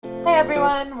Hey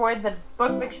everyone, we're the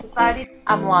Book Bitch Society.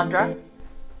 I'm Londra.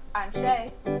 I'm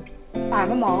Shay.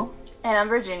 I'm Amal. And I'm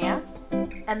Virginia.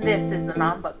 And this is the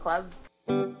Non-Book Club.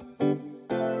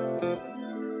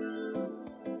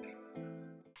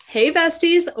 Hey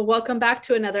besties, welcome back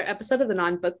to another episode of the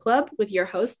Non-Book Club with your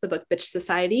host, the Book Bitch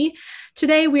Society.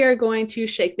 Today we are going to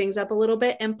shake things up a little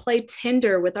bit and play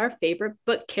Tinder with our favorite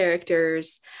book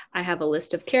characters. I have a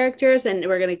list of characters and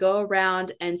we're going to go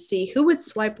around and see who would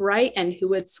swipe right and who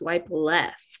would swipe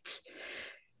left.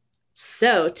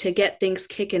 So to get things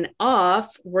kicking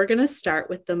off, we're going to start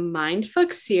with the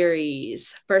Mindfuck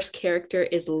series. First character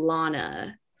is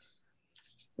Lana.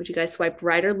 Would you guys swipe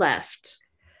right or left?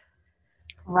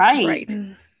 Right.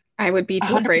 I would be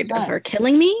too 100%. afraid of her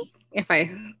killing me if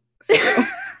I.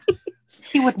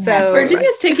 She would So-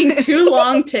 Virginia's taking too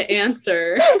long to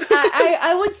answer.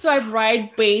 I would swipe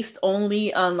right based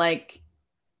only on like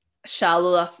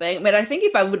shallow affect. But I think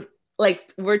if I would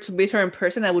were to meet her in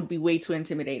person, I would be way too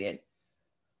intimidated.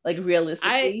 Like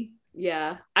realistically.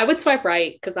 I would swipe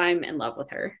right because I'm in love with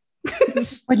her.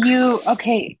 Would you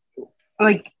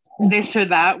like this or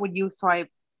that? Would you swipe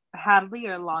Hadley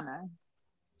or Lana?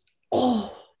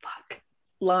 Oh, fuck.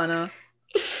 Lana.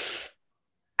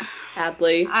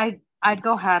 Hadley. I'd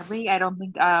go Hadley. I don't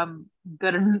think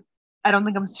good. I don't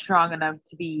think I'm strong enough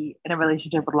to be in a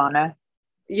relationship with Lana.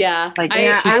 Yeah. Like,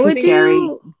 Yeah, she's I too would scary.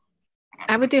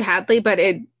 I would do Hadley, but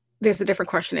there's a different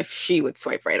question if she would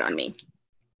swipe right on me.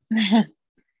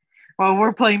 Well,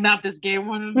 we're playing not this game.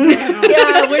 Yeah,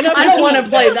 I don't want to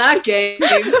play that game.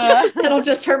 That'll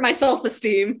just hurt my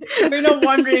self-esteem. We're not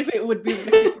wondering if it would be.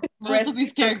 Most of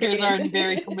these characters are in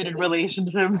very committed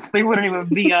relationships. They wouldn't even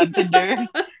be on Tinder.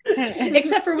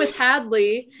 Except for with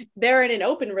Hadley, they're in an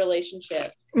open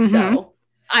relationship. Mhm. So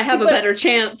I have a better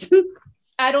chance.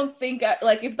 I don't think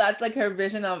if that's like her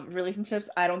vision of relationships,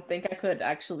 I don't think I could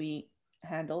actually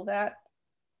handle that.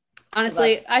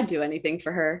 Honestly, I'd do anything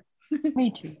for her. Me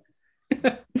too.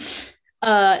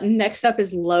 Next up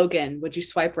is Logan. Would you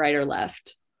swipe right or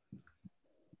left?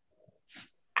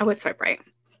 I would swipe right.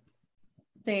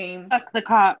 Same. Fuck the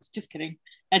cops. Just kidding.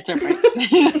 That's all right.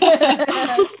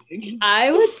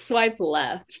 I would swipe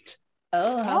left.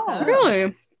 How come?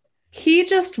 Really? He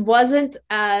just wasn't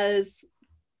as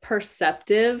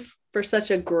perceptive for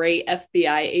such a great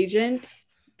FBI agent.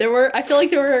 I feel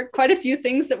like there were quite a few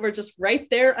things that were just right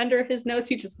there under his nose.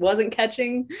 He just wasn't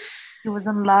catching. He was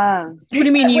in love. What do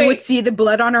you mean? You Wait. would see the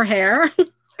blood on her hair?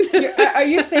 Are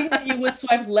you saying that you would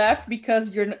swipe left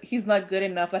because he's not good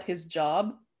enough at his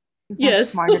job? He's not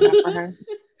Yes. smart enough for her.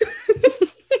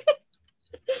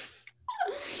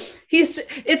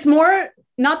 It's more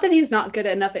not that he's not good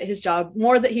enough at his job,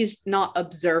 more that he's not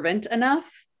observant enough.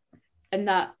 And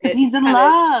that Because he's in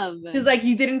love. He's like,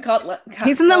 you didn't cut.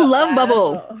 He's in the love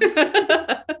bubble.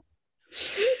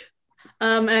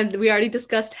 And we already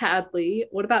discussed Hadley.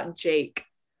 What about Jake?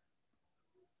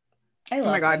 I Oh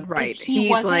love my god, him. right. He He's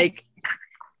wasn't- like,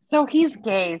 So he's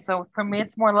gay. So for me,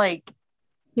 it's more like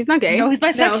he's not gay. no, he's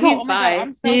bisexual. No, he's Oh my bi. God,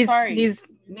 I'm so sorry. He's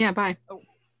bye.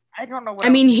 I don't know what. I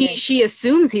mean, else to say. she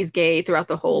assumes he's gay throughout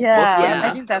the whole Yeah, book.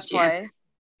 Yeah. I think that's why.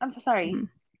 I'm so sorry. Mhm.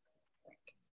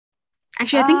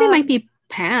 Actually, I think they might be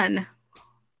pan.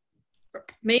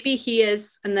 Maybe he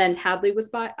is, and then Hadley was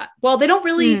bi. Well, they don't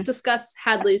really discuss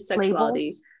Hadley's sexuality.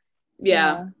 Labels?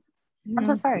 Yeah. I'm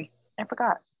so Mhm. sorry. I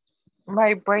forgot.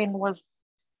 My brain was.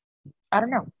 I don't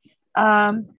know.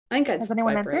 I think I'd Has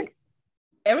anyone swipe answered? right.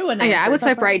 Everyone. Oh, yeah, I would answers.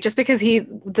 swipe right just because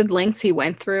the lengths he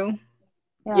went through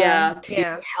Yeah. to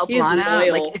Yeah. help He's Lana.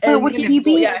 loyal. Like, But would even he if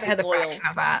be- Lana Yeah, has a he's loyal. fraction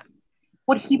of that?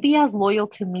 Would he be as loyal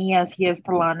to me as he is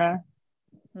to Lana?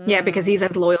 Yeah, because he's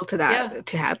as loyal to that Yeah.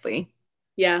 to Hadley.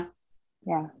 Yeah.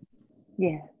 Yeah.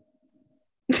 Yeah.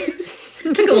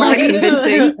 Took a lot of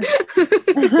convincing.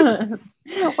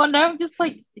 Well, now I'm just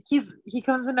like he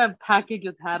comes in a package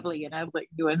with Hadley, and I would like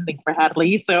do anything for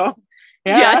Hadley. So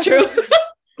Yeah, true.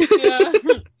 Yeah.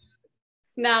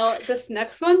 Now, this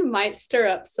next one might stir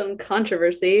up some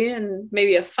controversy and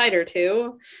maybe a fight or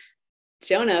two.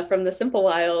 Jonah from the Simple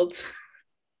Wilds.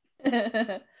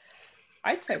 I'd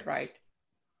swipe right.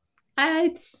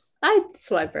 I'd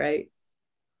swipe right.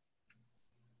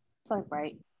 It's like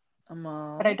right,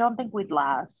 But but I don't think we'd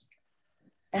last.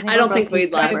 I don't think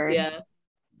we'd last. stubborn. Yeah.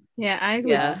 Yeah, I would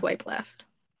Yeah. swipe left.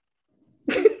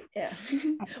 yeah.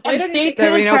 And don't stay you think-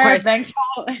 There we tuned no for our question.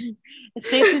 eventual.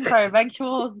 Stay tuned for our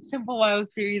eventual Simple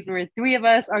Wild series where three of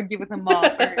us argue with them all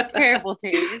for terrible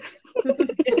taste.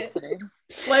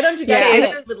 Why don't you Yeah, guys I-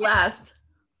 think it would last?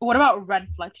 What about Ren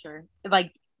Fletcher?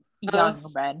 Like young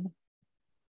Ren?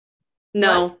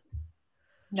 No.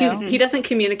 No? He doesn't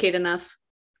communicate enough.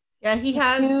 Yeah, he He's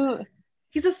has. too-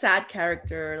 he's a sad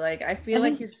character. Like I feel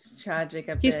like he's tragic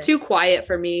a He's bit. too quiet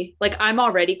for me. Like I'm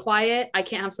already quiet. I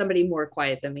can't have somebody more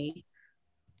quiet than me.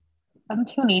 I'm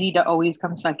too needy to always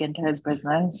come suck into his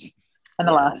business in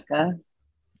Yeah. Alaska.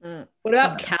 What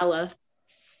about Kala?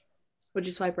 Would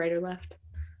you swipe right or left?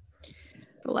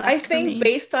 I think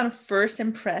based on first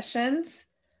impressions,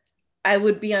 I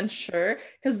would be unsure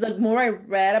because the more I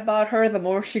read about her, the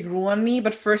more she grew on me.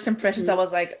 But first impressions, I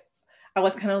was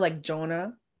kind of like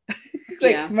Jonah.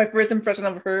 My first impression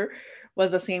of her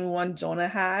was the same one Jonah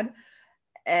had.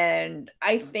 And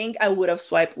I think I would have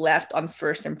swiped left on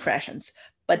first impressions.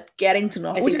 But getting to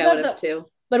know her, I think I would have too.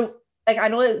 But like I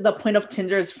know the point of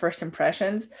Tinder is first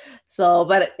impressions. So,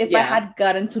 but if I had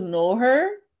gotten to know her,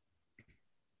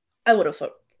 I would have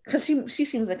swiped because she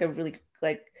seems like a really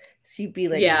like she'd be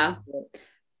like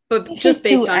but she's just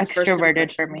based too on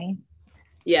extroverted for me.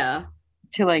 Yeah.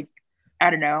 To like, I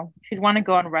don't know. She'd want to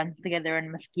go on runs together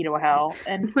in mosquito hell,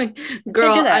 and like,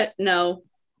 girl, no,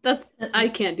 I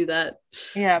can't do that.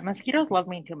 Yeah, mosquitoes love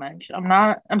me too much.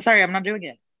 I'm sorry, I'm not doing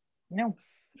it. No.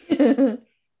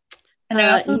 And I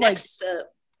also I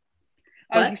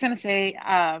was just gonna say,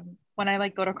 when I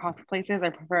like go to coffee places, I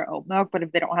prefer oat milk. But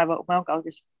if they don't have oat milk, I'll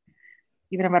just,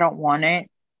 even if I don't want it,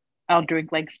 I'll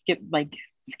drink like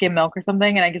skim milk or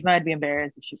something. And I guess I'd be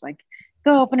embarrassed if she's like,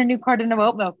 "Go open a new carton of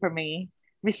oat milk for me."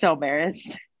 I'd be so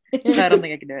embarrassed. So I don't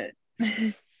think I can do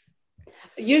it.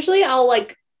 Usually, I'll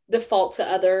like default to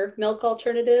other milk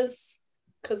alternatives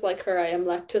because, like her, I am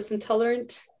lactose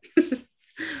intolerant.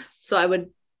 So I would.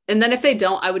 And then if they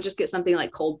don't, I would just get something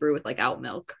like cold brew with like out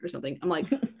milk or something. I'm like,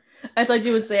 I thought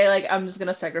you would say like, I'm just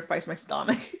gonna sacrifice my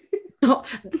stomach.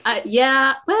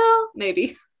 Yeah, well,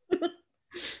 maybe.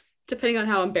 Depending on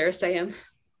how embarrassed I am.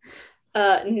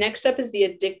 Next up is the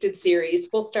Addicted series.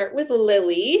 We'll start with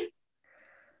Lily.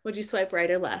 Would you swipe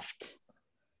right or left?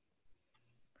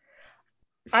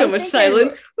 So much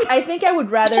silence. I think I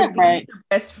would rather be her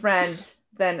best friend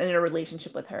than in a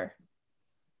relationship with her.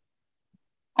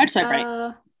 I'd swipe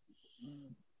right.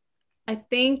 I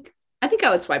think I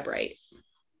would swipe right.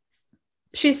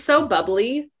 She's so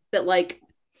bubbly that like,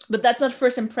 but that's not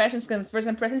first impressions, because first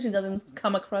impression she doesn't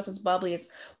come across as bubbly. It's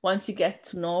once you get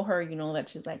to know her, you know that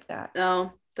she's like that.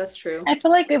 Oh, that's true. I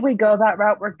feel like if we go that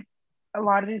route, where a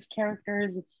lot of these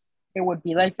characters, it would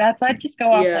be like that. So I'd just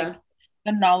go off like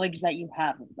the knowledge that you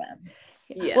have of them.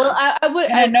 Yeah. Well, I would.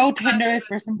 And I know Tinder is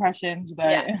first impressions,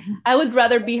 but I would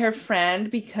rather be her friend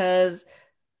because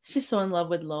she's so in love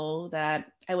with Lo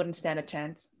that I wouldn't stand a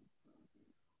chance.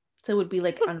 So it would be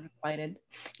like unrequited.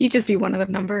 You'd just be one of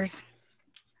the numbers.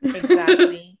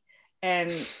 Exactly.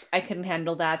 And I couldn't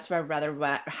handle that, so I'd rather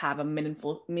have a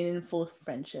meaningful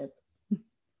friendship.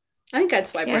 I think I'd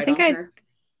swipe right on her.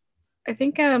 I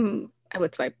think I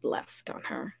would swipe left on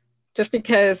her. Just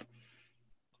because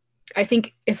I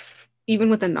think if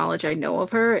even with the knowledge I know of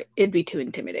her, it'd be too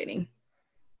intimidating.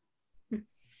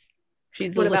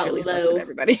 She's literally stuck with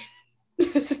everybody.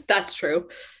 That's true.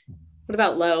 What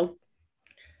about Lo?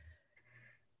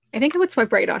 I think I would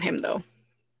swipe right on him though.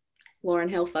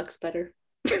 Lauryn Hill fucks better.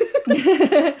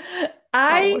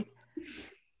 I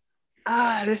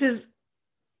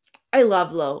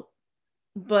love Lo,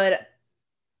 but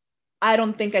I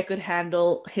don't think I could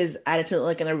handle his attitude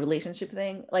like in a relationship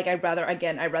thing. Like I'd rather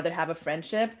have a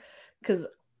friendship, because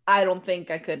I don't think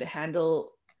I could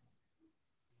handle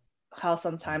how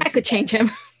sometimes I could change him.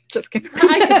 Just kidding.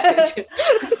 I could change him.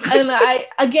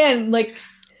 And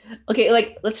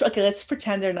let's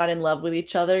pretend they're not in love with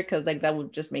each other, because like that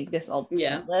would just make this all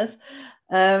pointless.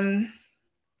 I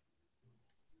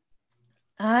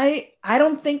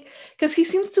don't think, because he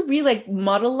seems to be like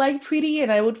model like pretty,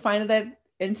 and I would find that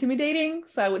intimidating,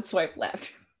 so I would swipe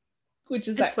left. Which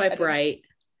is swipe right.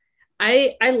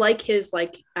 I like his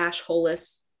like Ash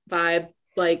Hollis vibe.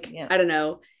 Like I don't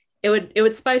know, it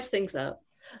would spice things up.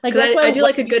 Like I do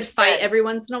like a good fight every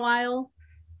once in a while.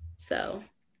 So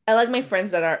I like my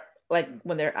friends that are like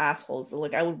when they're assholes. So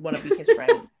like I would want to be his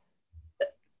friend.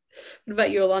 What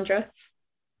about you, Alondra?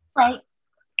 Right.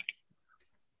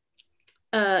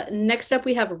 Next up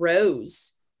we have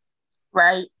Rose.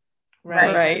 Right.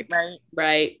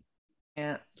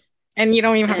 Yeah. And you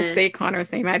don't even have to say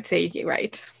Connor's name. I'd say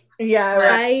right. Yeah,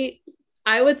 right.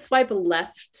 I would swipe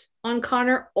left on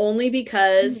Connor only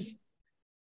because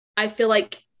I feel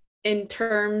like in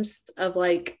terms of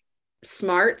like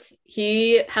smarts,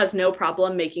 he has no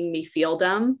problem making me feel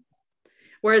dumb.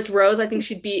 Whereas Rose, I think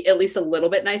she'd be at least a little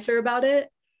bit nicer about it.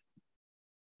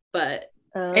 But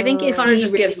I think if Connor he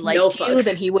just really gives liked no you, fucks,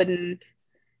 then he wouldn't.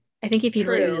 I think if he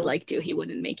True. really liked you, he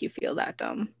wouldn't make you feel that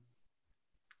dumb.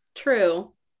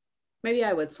 True. Maybe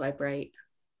I would swipe right.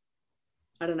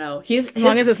 I don't know. As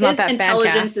long as it's not that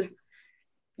intelligence is.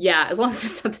 Yeah, as long as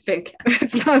it's not the fan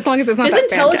cast. As long as it's not his that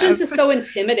intelligence is so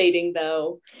intimidating,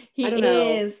 though. He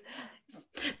is.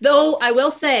 Though I will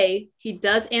say he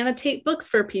does annotate books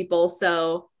for people,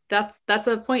 so that's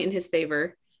a point in his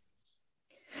favor.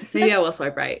 Maybe I will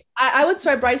swipe right. I would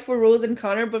swipe right for Rose and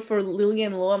Connor, but for Lily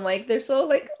and Lo, I'm like, they're so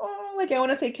like, oh, like I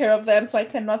want to take care of them, so I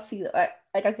cannot see that.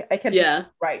 I can't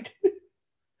right.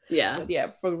 Yeah. But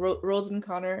yeah, for Rose and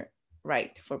Connor,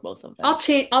 right for both of them.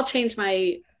 I'll change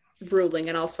my ruling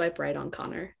and I'll swipe right on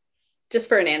Connor, just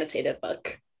for an annotated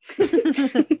book.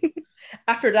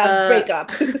 After that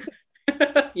breakup.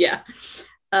 Yeah.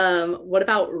 What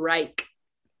about Reich?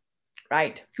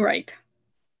 Right.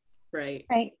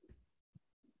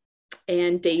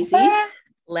 And Daisy?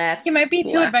 Left. He might be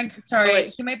too adventurous. Sorry,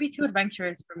 he might be too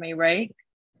adventurous for me, right?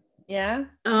 Yeah.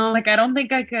 Like I don't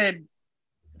think I could.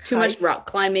 Too much rock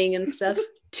climbing and stuff.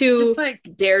 Too just like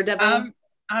daredevil.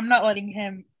 I'm not letting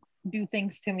him do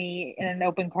things to me in an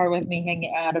open car with me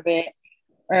hanging out of it,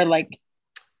 or like.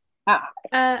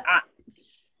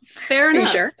 Fair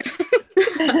enough.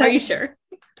 Are you sure?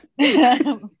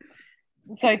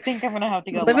 So I think I'm gonna have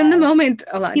to go. Live in the moment,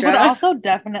 Alondra. He would also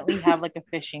definitely have like a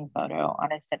fishing photo on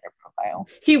his Tinder profile.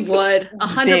 He would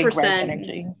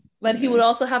 100%. But he would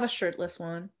also have a shirtless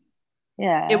one.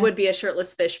 Yeah, it would be a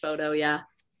shirtless fish photo. Yeah.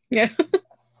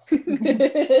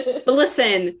 But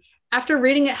listen, after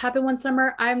reading It Happened One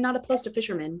Summer, I'm not opposed to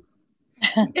fishermen.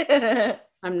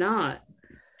 I'm not.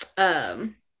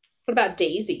 What about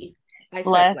Daisy? I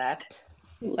said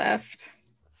left.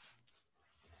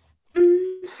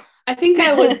 I think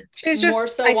I would. She's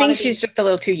just. I think she's just a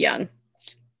little too young.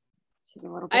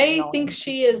 I think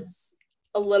she is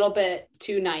a little bit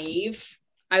too naive.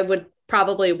 I would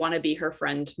probably want to be her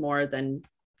friend more than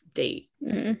date,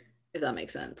 if that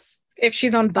makes sense. If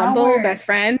she's on Bumble, best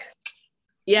friend.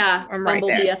 Yeah, I'm right Bumble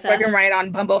there. BFF. I'm right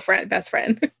on Bumble best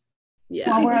friend. Yeah.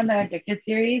 While we're on the Addicted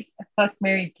series, fuck,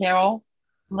 marry, Carol,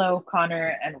 Lo,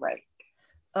 Connor, and Reich.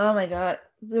 Oh my god.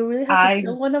 Do we really have to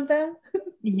kill one of them?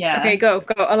 Yeah. Okay, go.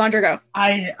 Alondra, go.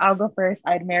 I'll go first.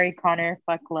 I'd marry Connor,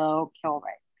 fuck Lo, kill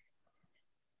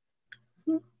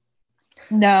Reich.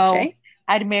 No. Shay?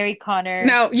 I'd marry Connor.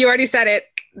 No, you already said it.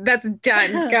 That's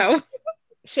done. Go.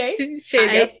 Shay?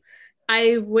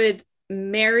 I would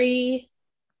marry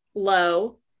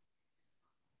Lo,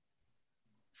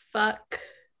 fuck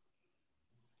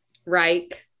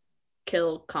Reich,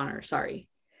 kill Connor. Sorry.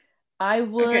 I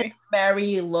would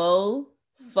marry Lo,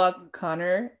 fuck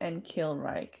Connor, and kill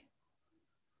Reich.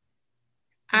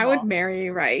 I would marry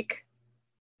Reich.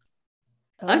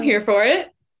 I'm here for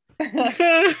it.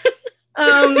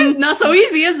 Not so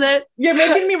easy, is it? You're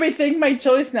making me rethink my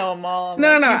choice now, Mom.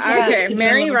 No. Okay,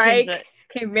 marry Reich.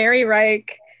 Okay, marry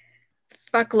Reich.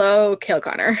 Fuck Lo, kill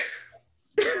Connor.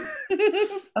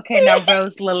 Okay, now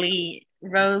Rose, Lily,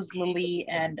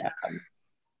 and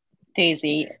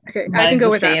Daisy. Okay, I can go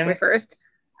with Ashley first.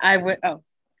 I would. Oh,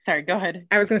 sorry. Go ahead.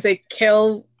 I was gonna say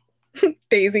kill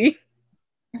Daisy.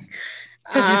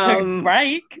 Because you took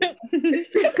Reich.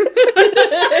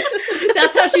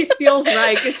 That's how she steals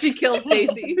Reich, is she kills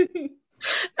Daisy.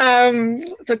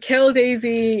 So kill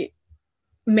Daisy,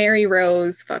 marry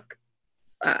Rose, fuck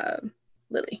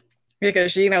Lily.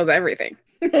 Because she knows everything.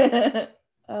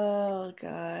 Oh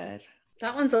god.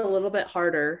 That one's a little bit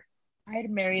harder. I'd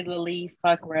marry Lily,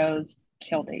 fuck Rose,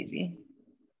 kill Daisy.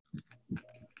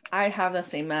 I have the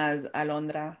same as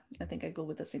Alondra. I think I go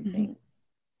with the same thing.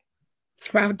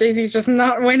 Wow, Daisy's just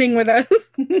not winning with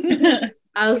us.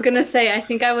 I was gonna say, I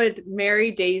think I would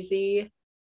marry Daisy,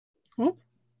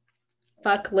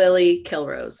 fuck Lily, kill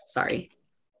Rose. Sorry.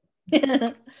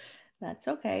 That's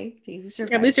okay. Daisy's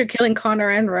At least you're killing Connor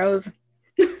and Rose.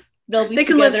 They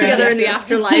can live together in the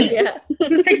afterlife. Yeah.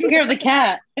 Who's taking care of the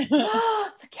cat?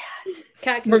 The cat.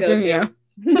 Cat can go too.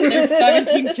 There's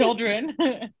 17 children.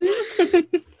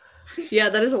 Yeah,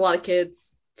 that is a lot of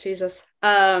kids. Jesus.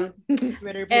 And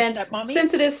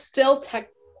since it is still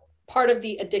part of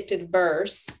the Addicted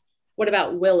verse, what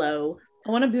about Willow?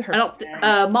 I want to be her.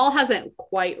 Mal hasn't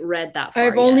quite read that far.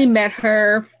 I've only met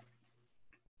her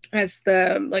as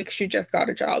she just got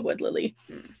a job with Lily.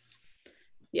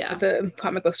 Yeah. At the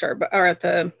comic book store, or at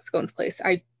the Scones place.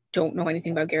 I don't know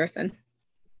anything about Garrison.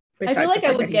 I feel like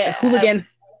I would get a hooligan.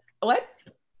 What?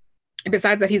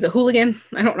 Besides that, he's a hooligan.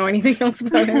 I don't know anything else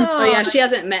about him. Oh yeah, she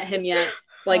hasn't met him yet,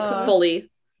 fully.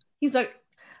 He's like,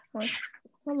 I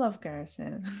love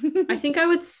Garrison. I think I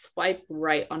would swipe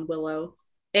right on Willow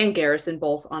and Garrison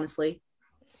both, honestly.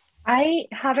 I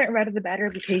haven't read The Bad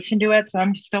Reputation duet, so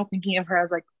I'm still thinking of her as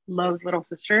like Lo's little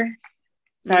sister.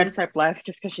 So I'd swipe left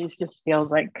just because she just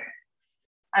feels like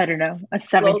I don't know, a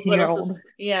 17-year-old.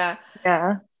 Yeah.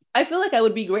 Yeah. I feel like I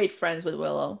would be great friends with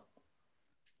Willow.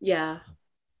 Yeah.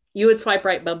 You would swipe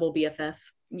right Bumble BFF.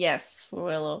 Yes, for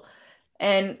Willow.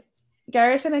 And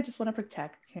Garrison, I just want to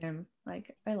protect him.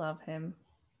 Like, I love him.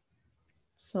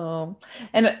 So,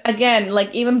 and again,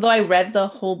 like, even though I read the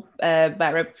whole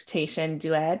Bad Reputation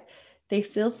duet, they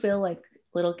still feel like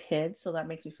little kids. So that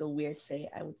makes me feel weird to say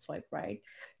I would swipe right.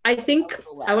 I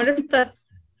wonder if that,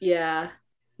 yeah.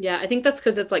 Yeah, I think that's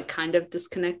because it's like kind of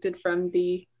disconnected from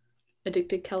the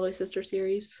Addicted Calloway Sister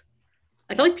series.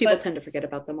 I feel like people tend to forget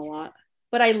about them a lot.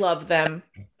 But I love them.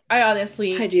 I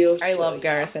do. Too, I love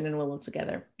Garrison and Willow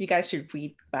together. You guys should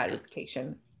read Bad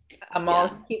Reputation.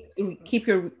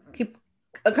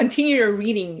 Continue your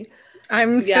reading.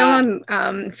 I'm still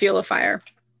on Fuel of Fire.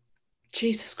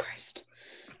 Jesus Christ.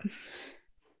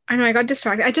 I know, I got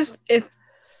distracted.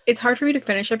 It's hard for me to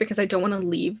finish it because I don't want to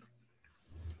leave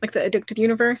like the Addicted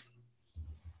universe.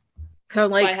 So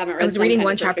like I was reading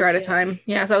one chapter at a time.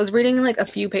 Yeah, so I was reading like a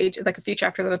few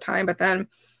chapters at a time, but then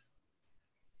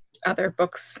other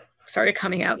books started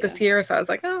coming out this year, so I was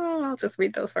like, oh, I'll just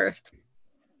read those first.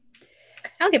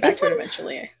 I'll get back to it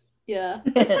eventually. Yeah,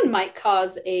 this one might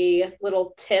cause a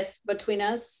little tiff between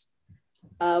us.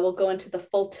 We'll go into the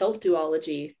Full Tilt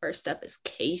duology. First up is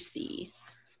Casey.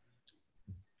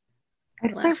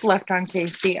 I'd say left on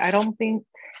Casey. I don't think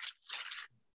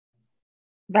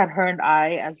that her and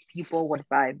I as people would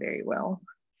vibe very well.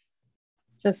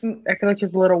 I feel like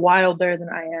she's a little wilder than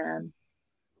I am.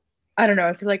 I don't know.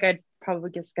 I feel like I'd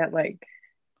probably just get like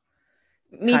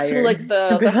me tired. Too, like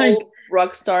the whole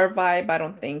rock star vibe. I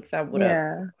don't think that would have.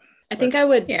 Yeah. I think I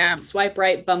would swipe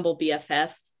right Bumble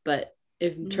BFF, but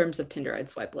in terms of Tinder, I'd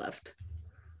swipe left.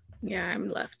 Yeah, I'm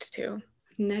left too.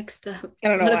 Next up, I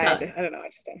don't know why. I don't know. I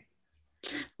just don't.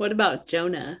 What about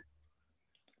Jonah?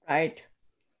 Right.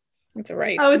 It's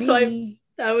right. I would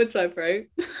swipe right.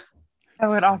 I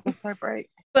would also swipe right.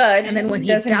 But and then when he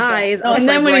dies,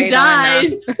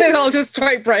 I'll just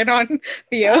swipe right on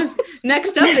Theo.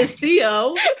 Next up is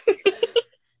Theo.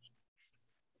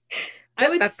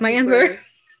 That's my answer.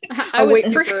 I'll wait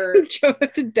for Jonah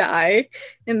to die,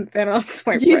 and then I'll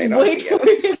swipe right on Theo. For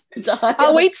him to die.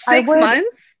 I'll wait 6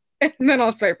 months, and then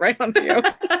I'll swipe right on Theo.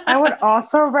 I would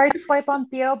also swipe on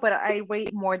Theo, but I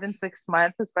wait more than 6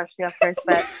 months, especially after I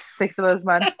spent 6 of those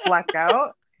months blacked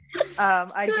out.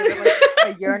 I give it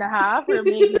like a year and a half or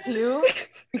maybe 2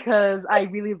 because I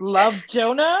really love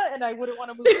Jonah and I wouldn't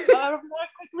want to move out more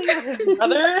quickly with his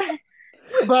brother.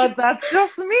 But that's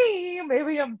just me.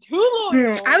 Maybe I'm too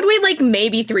loyal. I would wait like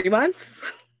maybe 3 months.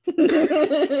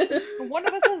 One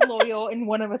of us is loyal and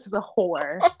one of us is a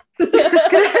whore.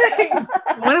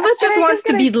 One of us just wants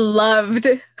to be loved.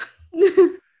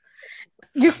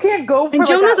 You can't go for and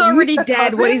Jonah's already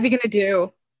dead. What is he gonna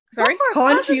do? Sorry?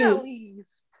 Haunt you.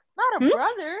 Not a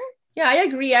brother. Yeah, I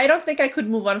agree. I don't think I could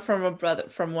move on from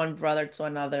one brother to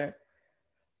another.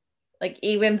 Like,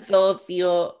 even though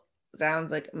Theo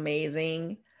sounds like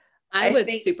amazing, I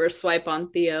would super swipe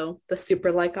on Theo, the super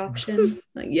like option.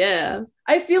 Like, yeah.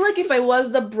 I feel like if I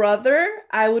was the brother,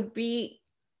 I would be.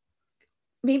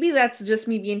 Maybe that's just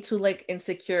me being too like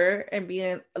insecure and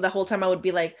being the whole time I would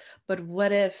be like, but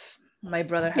what if my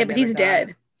brother had but he's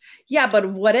dead. Yeah, but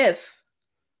what if?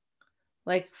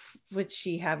 Like, would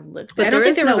she have looked? But I don't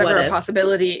think there was ever a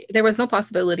possibility. There was no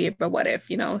possibility of a what if,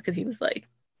 because he was like.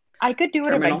 I could do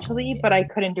it eventually, but I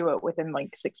couldn't do it within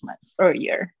like 6 months or a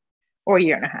year or a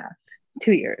year and a half,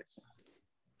 2 years.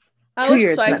 2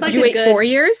 years. Would you wait 4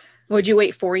 years? Would you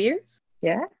wait 4 years?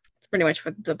 Yeah. It's pretty much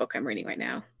what the book I'm reading right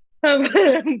now.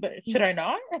 Should I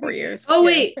not? 4 years. Oh,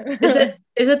 wait.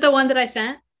 Is it the one that I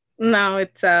sent? No,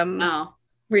 it's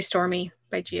Restore Me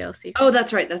by GLC. Oh,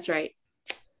 that's right.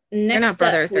 They're not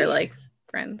brothers, they're like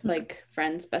friends. Like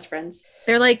friends, best friends.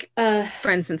 They're like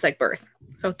friends since like birth.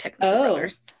 So technically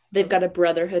brothers. They've got a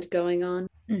brotherhood going on.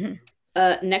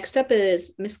 Mm-hmm. Next up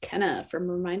is Miss Kenna from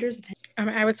Reminders of Him.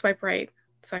 I would swipe right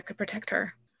so I could protect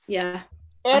her. Yeah.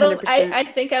 I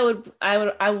think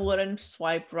I wouldn't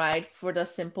swipe right for the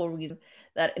simple reason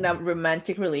that in a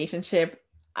romantic relationship,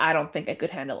 I don't think I could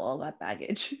handle all that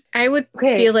baggage. I would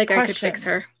feel like I could fix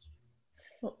her.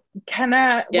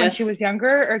 Kenna when she was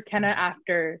younger or Kenna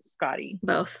after Scotty?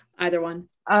 Both. Either one.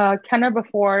 Kenna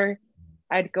before,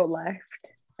 I'd go left.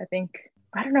 I think.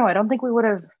 I don't know. I don't think we would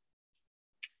have.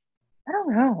 I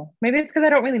don't know. Maybe it's because I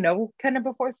don't really know Kenna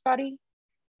before Scotty.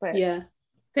 But yeah,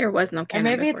 there was no Kenna.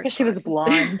 Maybe it's because she was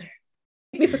blonde.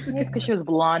 Maybe it's because she was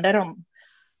blonde. I don't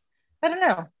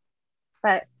know.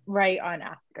 But right on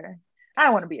after.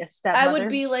 I want to be a stepmother. I would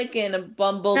be like in a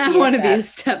Bumble. I want to be a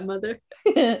stepmother.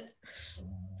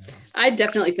 I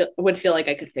definitely would feel like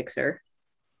I could fix her.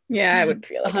 Yeah, I would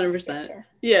feel like 100%.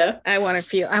 Yeah. I want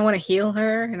to heal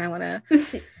her, and I want to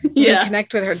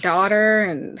connect with her daughter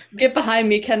and get behind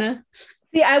me, Kenna.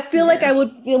 See, I feel like I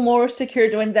would feel more secure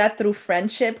doing that through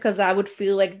friendship, because I would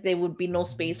feel like there would be no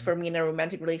space for me in a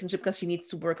romantic relationship because she needs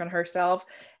to work on herself,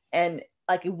 and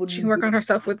like it wouldn't. She can work on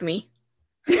herself with me.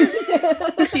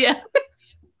 Yeah.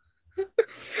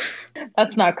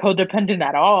 That's not codependent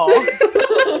at all.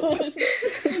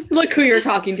 Look who you're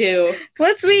talking to.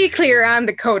 Let's be clear, I'm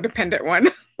the codependent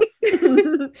one.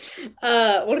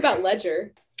 What about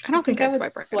Ledger? I don't think I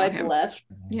would swipe left.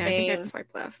 Yeah, I think I'd swipe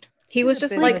left. He was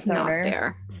just like not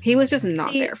there. He was just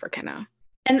not there for Kenna.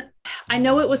 And I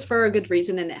know it was for a good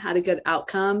reason and it had a good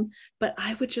outcome, but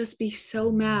I would just be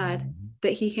so mad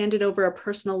that he handed over a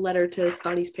personal letter to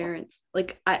Scotty's parents.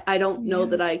 Like, I don't know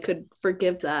that I could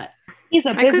forgive that.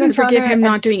 I couldn't forgive him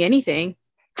not doing anything.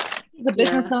 He's a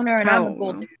business owner and I'm a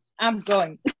gold. I'm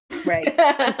going right.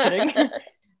 Just kidding.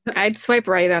 I'd swipe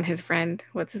right on his friend.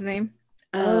 What's his name?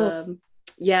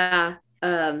 Yeah.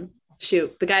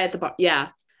 Shoot, the guy at the bar. Yeah,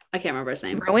 I can't remember his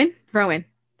name. Rowan.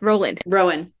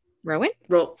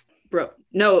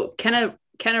 No, Kenna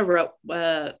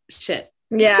shit.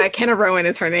 Yeah, Kenna Rowan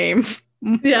is her name.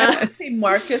 Yeah, I say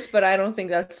Marcus, but I don't think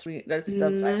that's the actual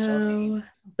name.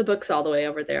 The book's all the way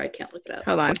over there. I can't look it up.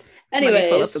 Hold on. Anyways, let me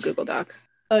pull up the Google Doc.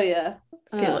 Oh yeah.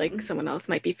 I feel like someone else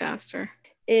might be faster.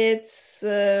 It's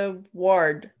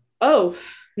Ward. Oh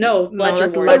no, Ledger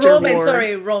Roman. Ward.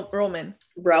 Sorry, Roman.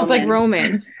 It's like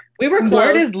Roman. We were close.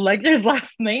 Ward is Ledger's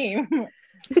last name.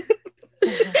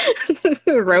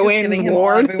 Rowan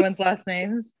Ward. Everyone's last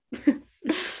names.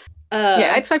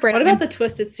 Yeah, I'd swipe right. What about the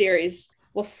Twisted series?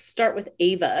 We'll start with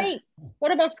Ava. Hey,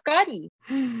 what about Scotty?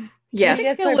 Yes,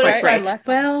 swipe right.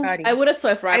 Well, I would have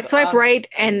swiped right. I'd swipe right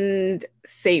and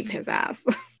save his ass.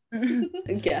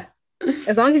 Yeah.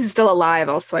 As long as he's still alive,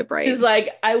 I'll swipe right. She's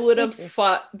like, I would have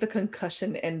fought the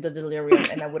concussion and the delirium,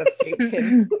 and I would have saved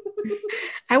him.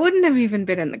 I wouldn't have even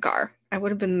been in the car. I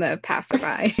would have been the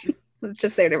passerby,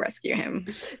 just there to rescue him.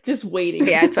 Just waiting.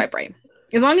 Yeah, I'd swipe right.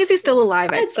 As long as he's still alive,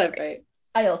 I'd swipe right.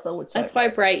 I also would swipe. I'd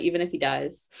swipe right even if he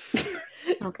dies.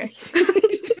 Okay.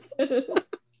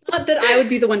 Not that I would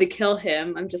be the one to kill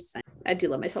him. I'm just saying. I do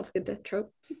love myself a good death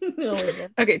trope.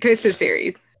 Okay, Twisted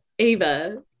Series.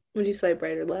 Ava, would you swipe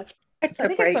right or left? I'd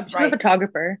swipe right. She's a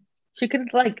photographer. She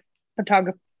could like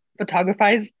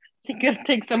photographize. She could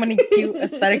take so many cute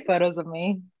aesthetic photos of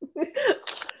me.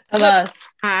 Alas.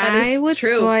 I would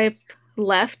swipe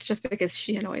left just because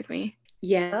she annoys me.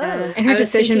 Yeah. And her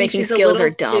decision-making skills are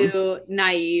dumb. Too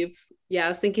naive. Yeah, I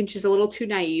was thinking she's a little too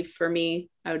naive for me.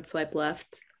 I would swipe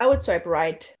left. I would swipe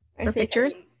right. For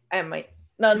pictures? I might.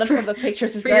 No, not for the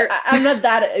pictures. I'm not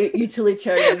that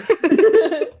utilitarian.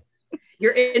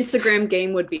 Your Instagram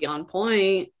game would be on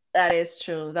point. That is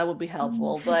true. That would be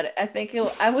helpful. But I think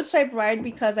I would swipe right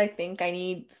because I think I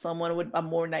need someone with a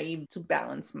more naive to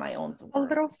balance my own. A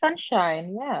little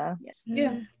sunshine. Yeah.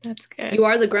 Yeah. That's good. You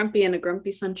are the grumpy and a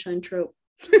grumpy sunshine trope.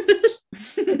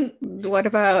 What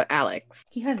about Alex?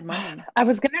 He has money. I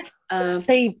was gonna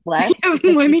say left because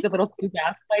he's a little too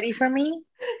gaslighty for me,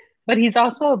 but he's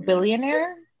also a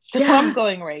billionaire, so I'm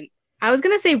going right. I was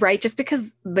gonna say right just because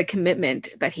the commitment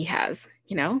that he has,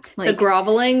 you know, like the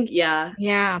groveling. Yeah.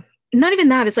 Not even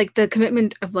that. It's like the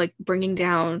commitment of like bringing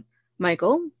down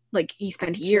Michael. Like he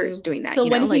spent years doing that. So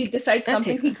when he like, decides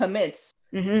something, he commits.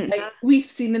 Mm-hmm. Like we've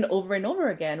seen it over and over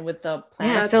again with the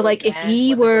plans. Yeah. So like if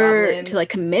he were to like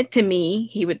commit to me,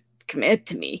 he would commit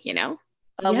to me. You know.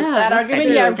 That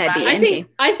argument,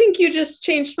 I think you just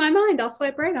changed my mind. I'll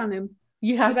swipe right on him.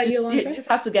 You just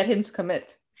have to get him to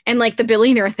commit. And like the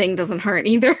billionaire thing doesn't hurt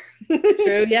either.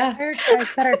 True. Yeah.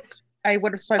 I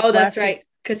would have swiped. Oh, that's right.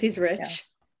 Because he's rich.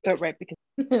 Yeah. But right because.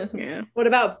 Yeah. What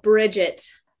about Bridget?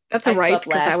 That's a right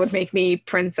because that would make me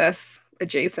princess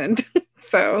adjacent.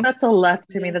 So that's a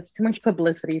left to me. That's too much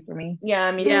publicity for me. Yeah,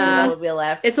 I mean, that would be a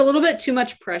left. It's a little bit too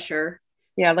much pressure.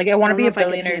 Yeah, like I want to be a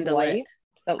billionaire's wife.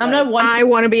 I'm not one. I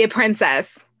want to be a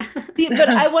princess. But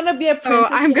I want to be a princess.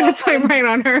 Oh, I'm gonna swipe right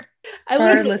on her. For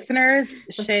our listeners,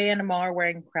 Shay and Amal are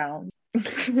wearing crowns.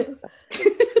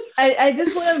 I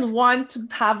just wouldn't want to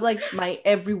have like my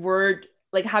every word,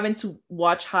 like having to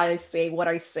watch how I say what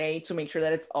I say to make sure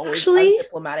that it's always as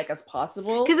diplomatic as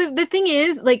possible. Because the thing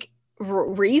is, like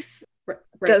Reese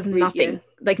does nothing.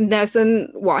 Like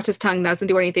doesn't watch his tongue, doesn't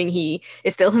do anything. He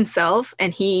is still himself,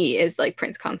 and he is like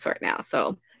prince consort now.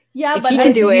 So yeah, if but he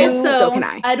can do it, so can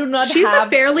I. I do not. She's a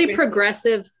fairly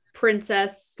progressive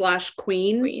princess /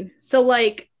 queen. So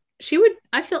like she would.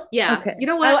 I feel okay. You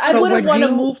know what? I wouldn't want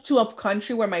to move to a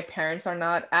country where my parents are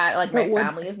not at, like my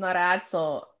family is not at.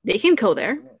 So they can go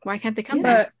there. Why can't they come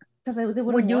there? Because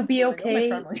would you be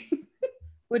okay?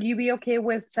 Would you be okay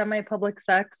with semi-public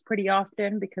sex pretty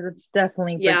often? Because it's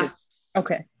definitely Bridget's.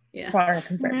 Okay. Yeah. Just wanted to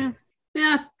confirm.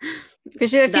 Yeah.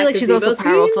 Because I feel like she's also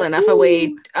powerful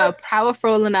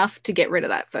enough to get rid of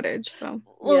that footage. So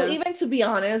even to be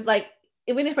honest, like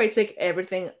even if I take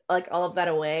everything, like all of that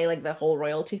away, like the whole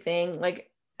royalty thing, like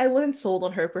I wasn't sold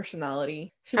on her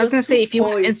personality. I was gonna say, if you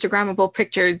want Instagrammable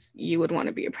pictures, you would want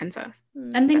to be a princess.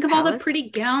 And think of all the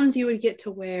pretty gowns you would get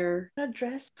to wear. A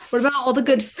dress. What about all the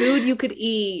good food you could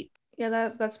eat? Yeah,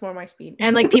 that's more my speed.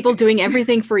 And like people doing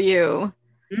everything for you.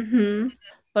 Mm-hmm.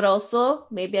 But also,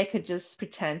 maybe I could just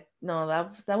pretend. No,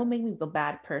 that would make me a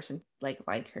bad person, like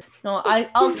her. No,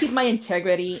 I'll keep my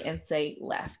integrity and say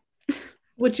left.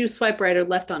 Would you swipe right or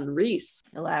left on Reese?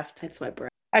 Left. I'd swipe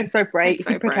right. I'd swipe right. If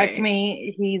he protect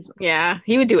me,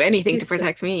 he would do anything to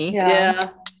protect me. Yeah.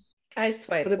 I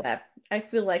swipe left. I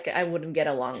feel like I wouldn't get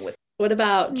along with. What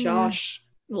about Josh?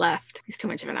 Left. He's too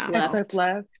much of an ass. I swipe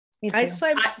left. I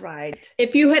swipe right.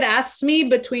 If you had asked me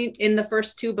in the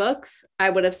first 2 books, I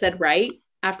would have said right.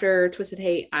 After Twisted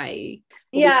Hate, I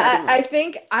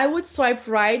think I would swipe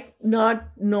right, not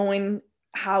knowing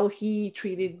how he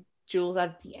treated Jules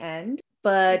at the end,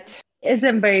 but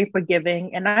isn't very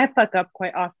forgiving, and I fuck up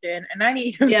quite often, and I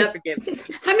need him to forgive me.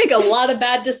 I make a lot of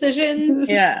bad decisions.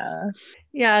 Yeah.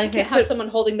 I can't have someone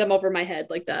holding them over my head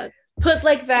like that. Put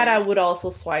like that, I would also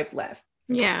swipe left.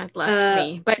 Yeah, left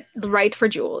me, but right for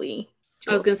Julie.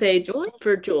 I was gonna say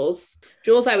for Jules.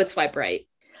 Jules, I would swipe right.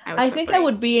 I think I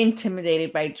would be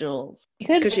intimidated by Jules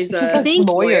because she's a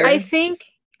lawyer. I think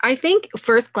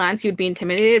first glance you'd be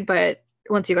intimidated, but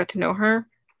once you got to know her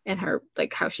and her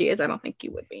like how she is, I don't think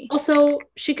you would be. Also,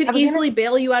 she could easily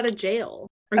bail you out of jail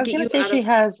or get you out. She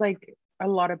has like a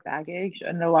lot of baggage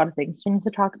and a lot of things she needs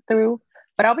to talk through.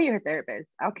 But I'll be her therapist.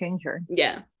 I'll change her.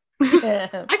 Yeah,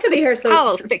 I could be her. So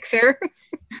I'll fix her.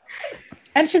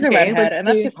 And she's a redhead, and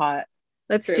that's just hot.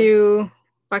 Let's do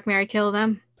fuck, marry, kill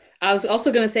them. I was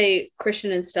also gonna say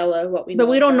Christian and Stella. But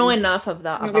we don't know enough of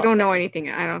that. We don't know anything.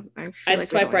 I'd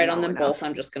swipe right on them both.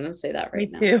 I'm just gonna say that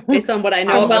right now, too. based on what I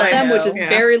know about them, which is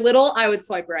very little. I would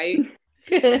swipe right.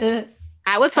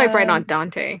 I would swipe right on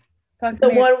Dante. The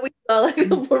one we know, like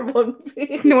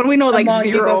the one we know like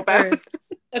zero about.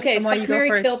 Okay, fuck,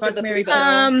 marry, kill for the 3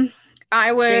 books.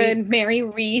 I would marry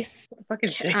Reese. Fuck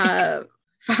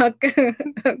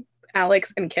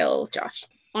Alex and kill Josh.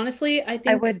 Honestly, I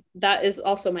think that is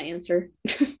also my answer.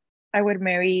 I would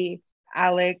marry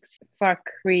Alex, fuck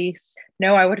Reese.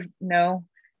 I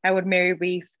would marry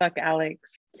Reese, fuck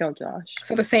Alex, kill Josh.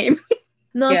 So the same.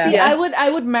 I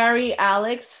would marry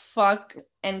Alex, fuck,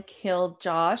 and kill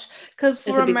Josh. Because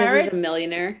he's a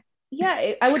millionaire?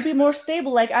 Yeah, I would be more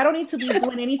stable. Like, I don't need to be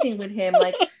doing anything with him.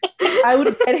 Like, I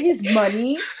would get his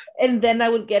money, and then I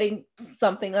would get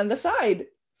something on the side.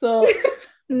 So,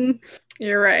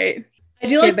 you're right. I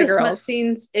do like the smut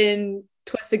scenes in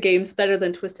Twisted Games better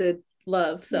than Twisted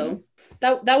Love. So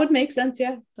that would make sense,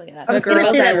 yeah. I was going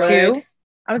to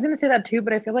say that too,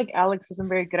 but I feel like Alex isn't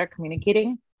very good at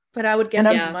communicating. But I would get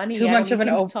his money. Too much of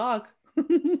an talk.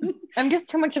 I'm just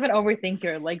too much of an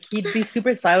overthinker. Like, he'd be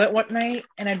super silent one night,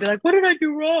 and I'd be like, "What did I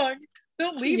do wrong?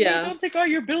 Don't leave me. Don't take all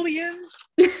your billions."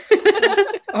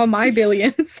 All my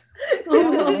billions.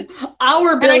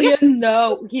 Our billions.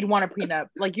 No, he'd want a prenup.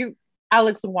 Like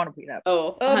Alex would want a prenup.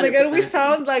 Oh my god, we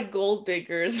sound like gold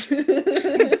diggers.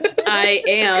 I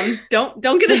am. Don't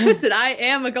get it twisted. I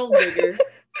am a gold digger.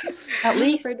 At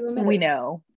least we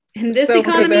know. In this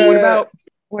economy.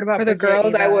 What about for the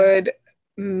girls? I would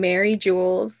marry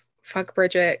Jules, fuck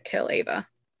Bridget, kill Ava.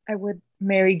 I would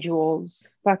marry Jules,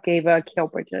 fuck Ava, kill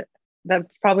Bridget.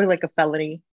 That's probably like a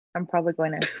felony. I'm probably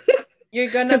going to. You're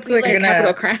gonna be like a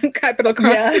capital crime. Capital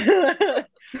crime. Yeah.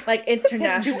 Like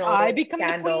international. Do I become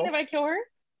the queen if I kill her?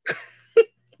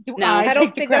 I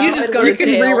don't think you just go to jail.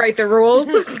 You can rewrite the rules.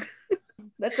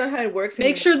 That's not how it works.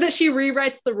 Make sure that she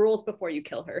rewrites the rules before you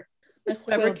kill her.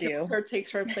 Whoever kills her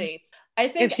takes her place. I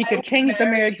think if she could change the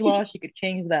marriage law, she could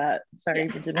change that. Sorry,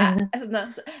 Virginia.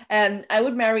 And I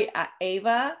would marry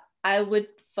Ava. I would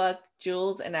fuck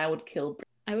Jules, and I would kill Bridget.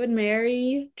 I would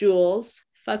marry Jules,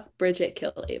 fuck Bridget,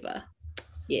 kill Ava.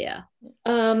 Yeah.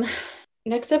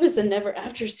 Next up is the Never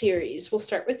After series. We'll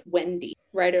start with Wendy.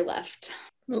 Right or left?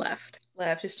 Left.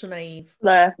 She's too naive.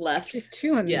 Left. She's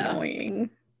too annoying.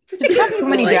 She's got too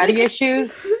many daddy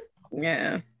issues.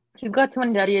 Yeah. She's got too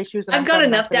many daddy issues. I've got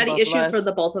enough daddy issues for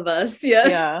the both of us.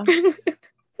 Yeah.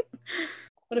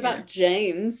 What about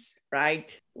James?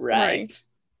 Right.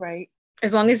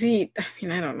 As long as I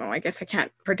don't know. I guess I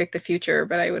can't predict the future,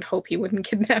 but I would hope he wouldn't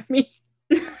kidnap me.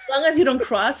 As long as you don't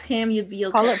cross him, you'd be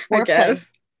okay. Call it foreplay.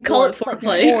 Call it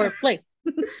foreplay.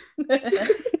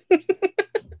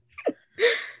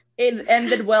 It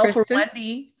ended well Kristen? for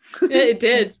Wendy. It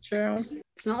did. It's true.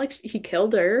 It's not like he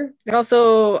killed her. It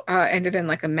also ended in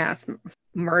like a mass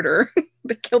murder.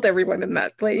 They killed everyone in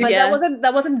that place. But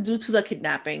that wasn't due to the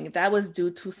kidnapping. That was due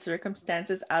to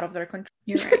circumstances out of their control.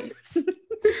 You're right.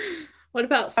 What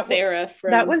about Sarah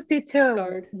from that was due to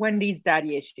Guard? Wendy's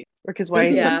daddy issue, because why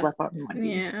Yeah. left out Wendy.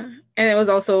 Yeah. And it was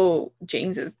also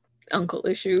James's uncle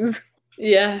issues.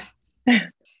 Yeah.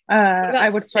 I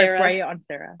would swipe Sarah? right on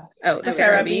Sarah. Oh,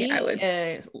 Sarah B. B. I would.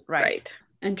 Right.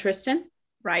 And Tristan?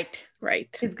 Right.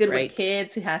 Right. He's good Right. with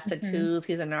kids. He has tattoos.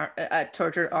 He's a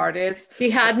tortured artist. He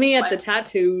had me at the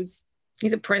tattoos.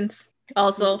 He's a prince.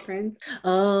 Also, Prince.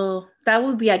 oh, that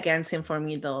would be against him for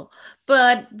me though.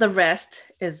 But the rest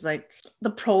is like the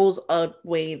pros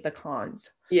outweigh the cons.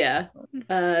 Yeah.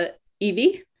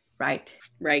 Evie? Right.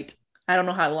 Right. I don't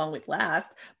know how long it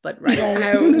lasts, but right.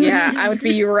 I would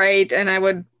be right, and I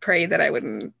would pray that I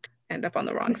wouldn't end up on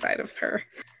the wrong side of her.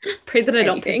 Pray that I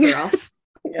don't piss her off.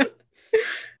 Yeah.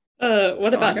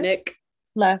 What about Nick?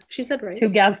 Left. She said right. Too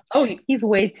gas. Oh, He's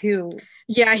way too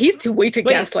Yeah, he's way too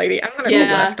Wait. gaslighty. I'm gonna go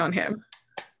left on him.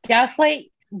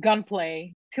 gaslight,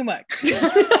 gunplay. Too much.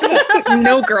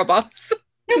 No girl boss.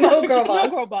 No girl boss. No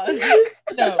girl boss.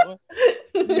 No.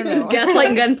 It's gaslight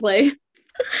and gunplay.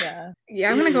 Yeah. Yeah,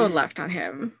 I'm gonna go left on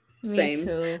him. Same. Me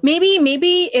too.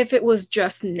 Maybe if it was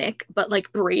just Nick, but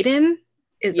like Brayden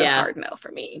is a Yeah. hard no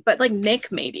for me. But like Nick,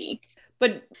 maybe.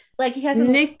 But like he has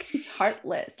Nick. he's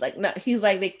heartless. Like no, he's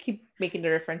like they keep making the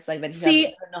reference like that. He See,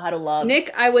 doesn't know how to love.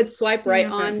 Nick, I would swipe right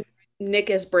Yeah. on. Nick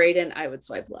as Brayden, I would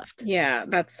swipe left. Yeah,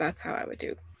 that's how I would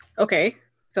do. Okay,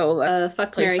 so let's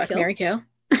Fuck, play marry, fuck, kill. marry, kill.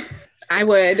 I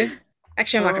would.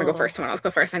 Actually, I'm not gonna go first. Someone else go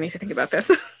first. I need to think about this.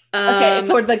 Okay,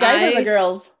 for the guys or the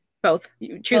girls? Both.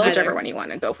 You choose Either. whichever one you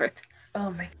want and go first. Oh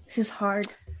my, this is hard.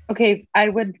 Okay, I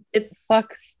would It's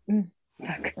fuck.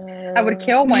 I would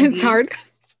kill Wendy. It's hard.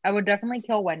 I would definitely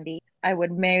kill Wendy. I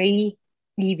would marry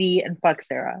Evie and fuck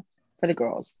Sarah for the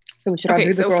girls. So we should all Okay,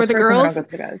 do the so girls for the first, and then I'll girls- go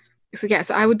to the guys. So yeah,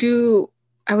 so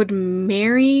I would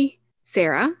marry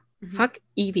Sarah, Mhm. fuck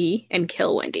Evie, and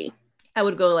kill Wendy. I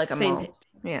would go like a Same. mom.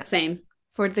 Yeah. Same.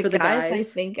 For the guys, I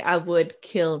think I would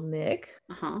kill Nick.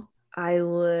 Uh-huh. I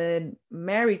would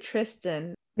marry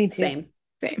Tristan. Me too. Same.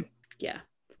 Same. Yeah.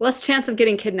 Less chance of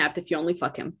getting kidnapped if you only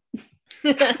fuck him.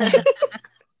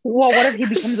 Well, what if he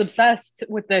becomes obsessed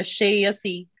with the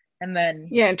Shayasi and then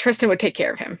Yeah, and Tristan would take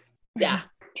care of him. Yeah.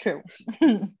 true.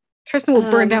 Tristan will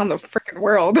burn down the freaking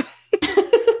world.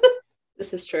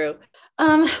 This is true.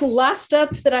 Last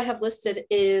up that I have listed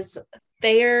is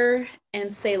Thayer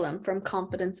and Salem from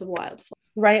Confidence of Wildflower.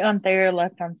 Right on Thayer,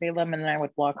 left on Salem, and then I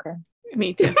would block her.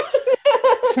 Me too.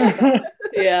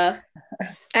 Yeah.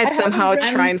 I'd somehow haven't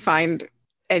read- try and find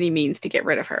any means to get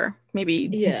rid of her. Maybe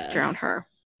Yeah. drown her.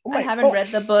 I haven't read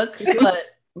the books,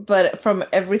 but from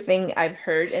everything I've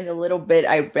heard and the little bit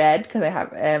I read, because I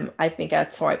have I think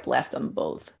I'd swipe left on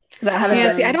both. 'Cause I haven't Yeah,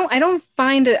 read see, I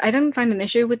don't find an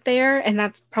issue with Thayer, and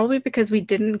that's probably because we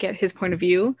didn't get his point of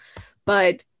view.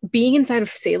 But being inside of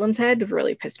Salem's head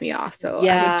really pissed me off. So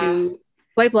Yeah. I would do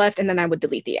swipe left, and then I would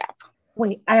delete the app.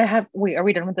 Wait, are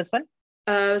we done with this one?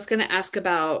 I was going to ask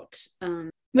about,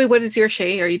 Wait, what is your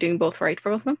Shay? Are you doing both right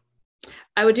for both of them?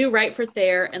 I would do right for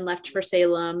Thayer and left for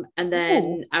Salem. And then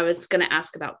Ooh. I was going to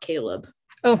ask about Caleb.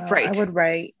 Oh, right. I would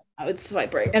write. I would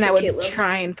swipe right And for I would Caleb.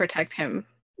 try and protect him.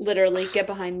 Literally, get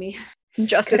behind me.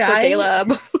 Justice Could for I?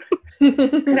 Caleb.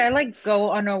 Could I like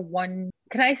go on a one?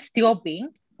 Can I steal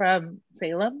Bink from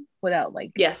Salem without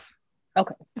like? Yes. Of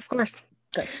course.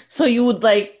 So you would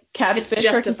like catfish her to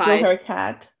justified. steal her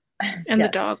cat? And Yes.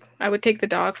 the dog. I would take the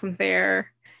dog from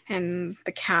there and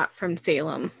the cat from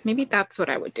Salem. Maybe that's what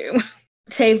I would do.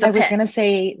 Save the I was pets. gonna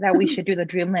say that we should do the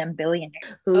Dreamland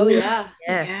Billionaire. Oh, Ooh, yeah.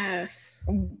 Yes.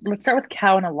 Let's start with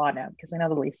Cal and Alana because I know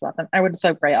the least left them. I would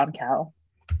swipe right on Cal.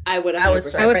 I would. I would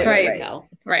 100% swipe right. Cal.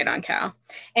 Right on Cal.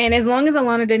 And as long as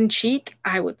Alana didn't cheat,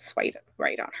 I would swipe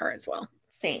right on her as well.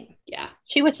 Same. Yeah.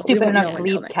 She was But we stupid won't know enough to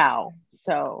until leave next Cal,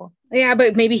 so Yeah,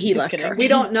 but maybe he Just left kidding. her. We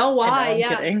don't know why. I know, I'm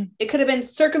Yeah. kidding. It could have been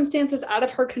circumstances out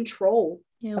of her control.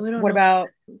 Yeah, we don't What know. about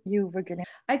you, Virginia?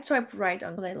 I'd swipe right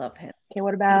on because I love him. Okay,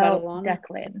 what about about Alana?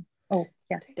 Declan? Oh,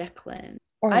 yeah. Declan.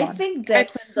 Or I Alana. think I'd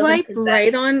Declan doesn't swipe present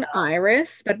right on himself.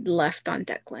 Iris, but left on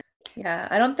Declan. Yeah,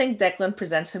 I don't think Declan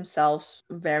presents himself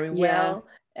very well,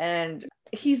 and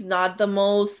he's not the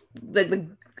most the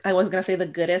I was gonna say the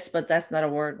goodest, but that's not a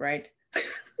word, right?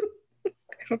 I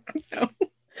don't know.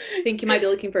 I think you might be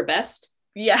looking for best.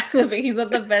 Yeah, I think he's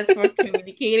not the best for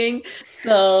communicating.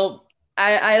 So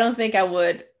I don't think I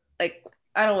would like.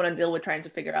 I don't want to deal with trying to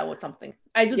figure out what something.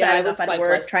 I do Yeah, that I enough would at swipe work,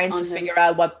 left trying to on him. figure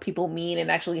out what people mean and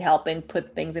actually helping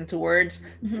put things into words.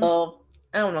 Mhm. So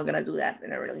I'm not gonna do that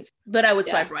in a relationship. But I would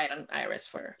swipe right on Iris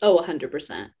for. Oh,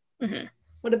 100%. Mm-hmm.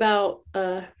 What about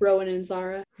Rowan and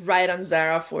Zara? Right on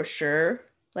Zara for sure.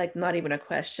 Like, not even a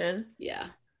question. Yeah.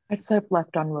 I'd swipe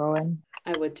left on Rowan.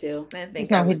 I would too. I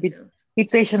think I would too. He'd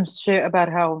say some shit about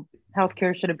how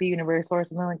healthcare shouldn't be universal or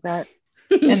something like that.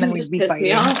 And then we'd be fighting.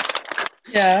 Me off.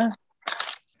 Yeah.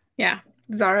 Yeah.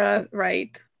 Zara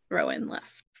right, Rowan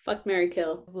left. Fuck, marry,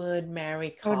 kill. Would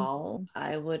marry Cal.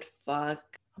 I would fuck.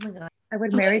 Oh my god. I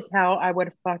would marry Cal. I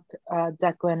would fuck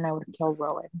Declan. I would kill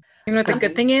Rowan. You know what the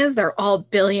good thing is? They're all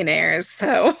billionaires,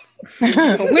 so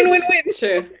win-win-win.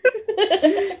 True.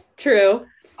 True.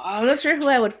 I'm not sure who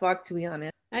I would fuck, to be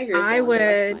honest. I agree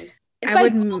with you. I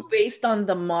would go based on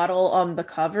the model on the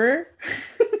cover.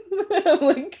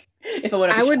 Like, if I would,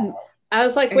 I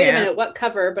was like, wait a minute, what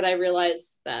cover? But I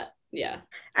realized that,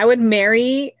 I would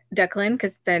marry Declan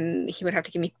because then he would have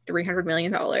to give me $300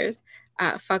 million.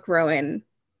 Fuck Rowan.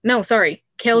 No, sorry,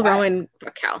 kill Rowan.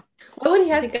 Fuck Cal. What would he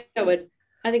have? I think I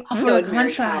would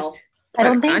marry Cal. I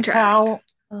don't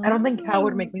think Cal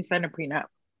would make me sign a prenup.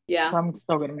 Yeah, so I'm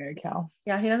still gonna marry Cal.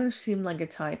 Yeah, he doesn't seem like a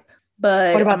type.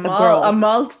 But what about the girls?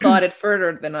 Amal thought it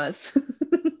further than us.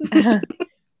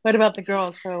 What about the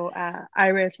girls? So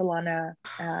Iris, Alana.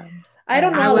 I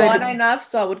don't know Alana enough,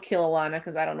 so I would kill Alana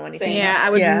because I don't know anything. Yeah, I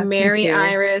would marry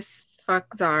Iris,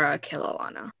 fuck Zara, kill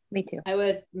Alana. Me too. I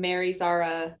would marry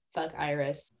Zara, fuck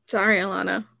Iris. Sorry,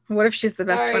 Alana. What if she's the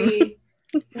best one?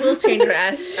 We'll change her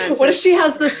answer. What if she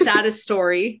has the saddest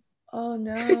story? Oh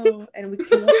no, and we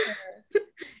kill her.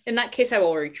 In that case, I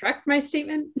will retract my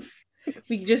statement.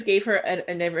 We just gave her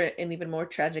an even more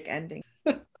tragic ending.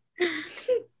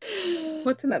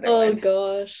 What's another one? Oh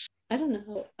gosh, I don't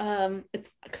know.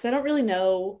 It's because I don't really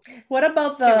know. What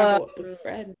about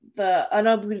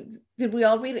did we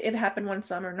all read It Happened One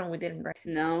Summer? No, we didn't, right?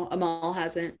 No, Amal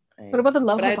hasn't. What about the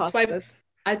love hypothesis?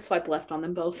 I'd swipe left on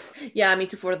them both. Yeah, me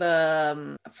too, for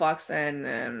the Fox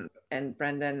and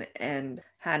Brendan and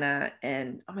Hannah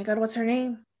and oh my god, what's her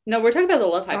name? No, we're talking about the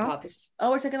love hypothesis. Oh,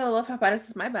 we're talking about the love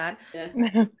hypothesis. My bad.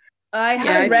 Yeah. I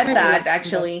haven't read that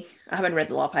actually. I haven't read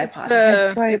the love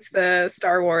hypothesis. It's the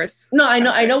Star Wars. No,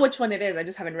 I know which one it is. I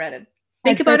just haven't read it.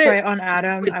 Think about it right on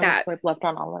Adam. I would swipe left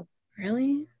on Olive.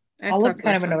 Really? Olive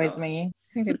kind of annoys me.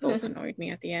 I think they both annoyed me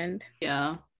at the end.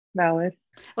 Yeah. Valid.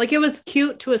 Like, it was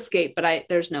cute to escape, but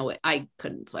there's no way I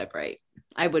couldn't swipe right.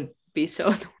 I would be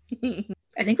so annoyed.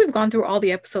 I think we've gone through all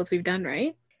the episodes we've done,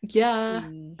 right? Yeah,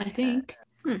 I think.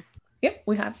 Yep,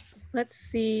 we have. Let's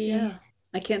see. Yeah.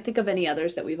 I can't think of any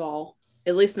others that we've all,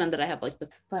 at least none that I have like the.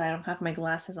 But I don't have my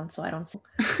glasses on, so I don't see.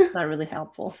 It's not really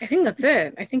helpful. I think that's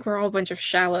it. I think we're all a bunch of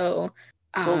shallow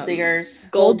gold diggers.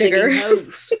 Gold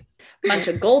diggers. Bunch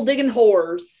of gold digging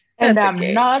whores. And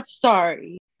I'm not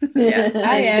sorry. Yeah,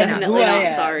 I'm definitely not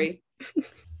sorry.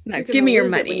 Now, give me your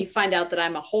money. When you find out that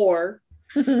I'm a whore.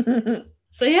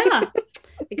 So yeah,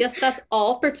 I guess that's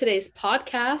all for today's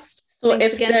podcast. So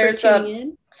Thanks again for tuning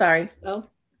in. Sorry. Oh,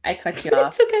 I cut you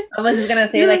off. It's okay. I was just gonna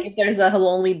say, like, if there's a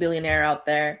lonely billionaire out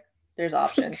there, there's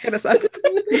options. Hit us up.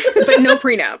 But no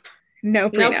prenup.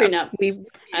 No prenup.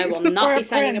 I will not be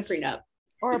signing a prenup.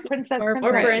 Or a princess. Or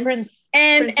prince.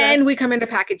 And we come into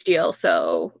package deal,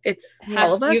 so it's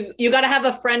all of us. You got to have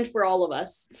a friend for all of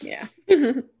us. Yeah.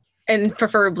 And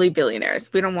preferably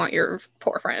billionaires. We don't want your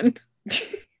poor friend.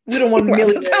 We don't want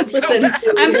millionaires. Listen,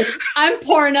 I'm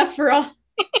poor enough for all.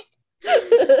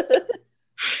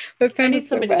 I need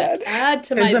somebody to add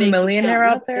to my bank account. There's a millionaire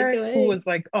out there who was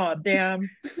like, oh, damn.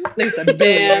 They said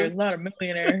billionaire, not a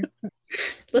millionaire.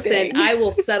 Listen, dang. I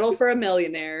will settle for a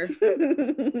millionaire.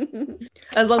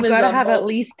 As long as I gotta have at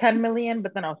least 10 million,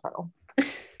 but then I'll settle.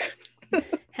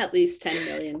 At least 10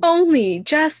 million. Only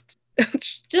just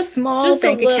small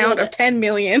bank account of 10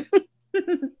 million.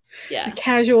 Yeah. A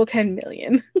casual 10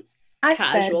 million. I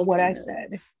said what I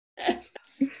said.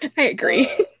 I agree.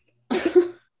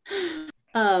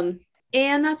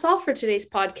 And that's all for today's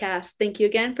podcast. Thank you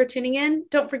again for tuning in.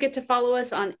 Don't forget to follow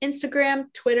us on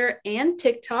Instagram, Twitter, and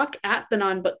TikTok at The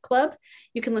Non-Book Club.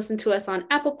 You can listen to us on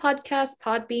Apple Podcasts,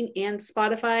 Podbean, and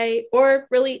Spotify, or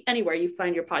really anywhere you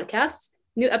find your podcasts.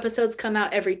 New episodes come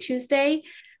out every Tuesday.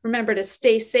 Remember to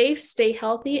stay safe, stay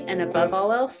healthy, and above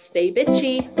all else, stay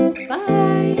bitchy.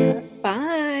 Bye.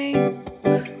 Bye.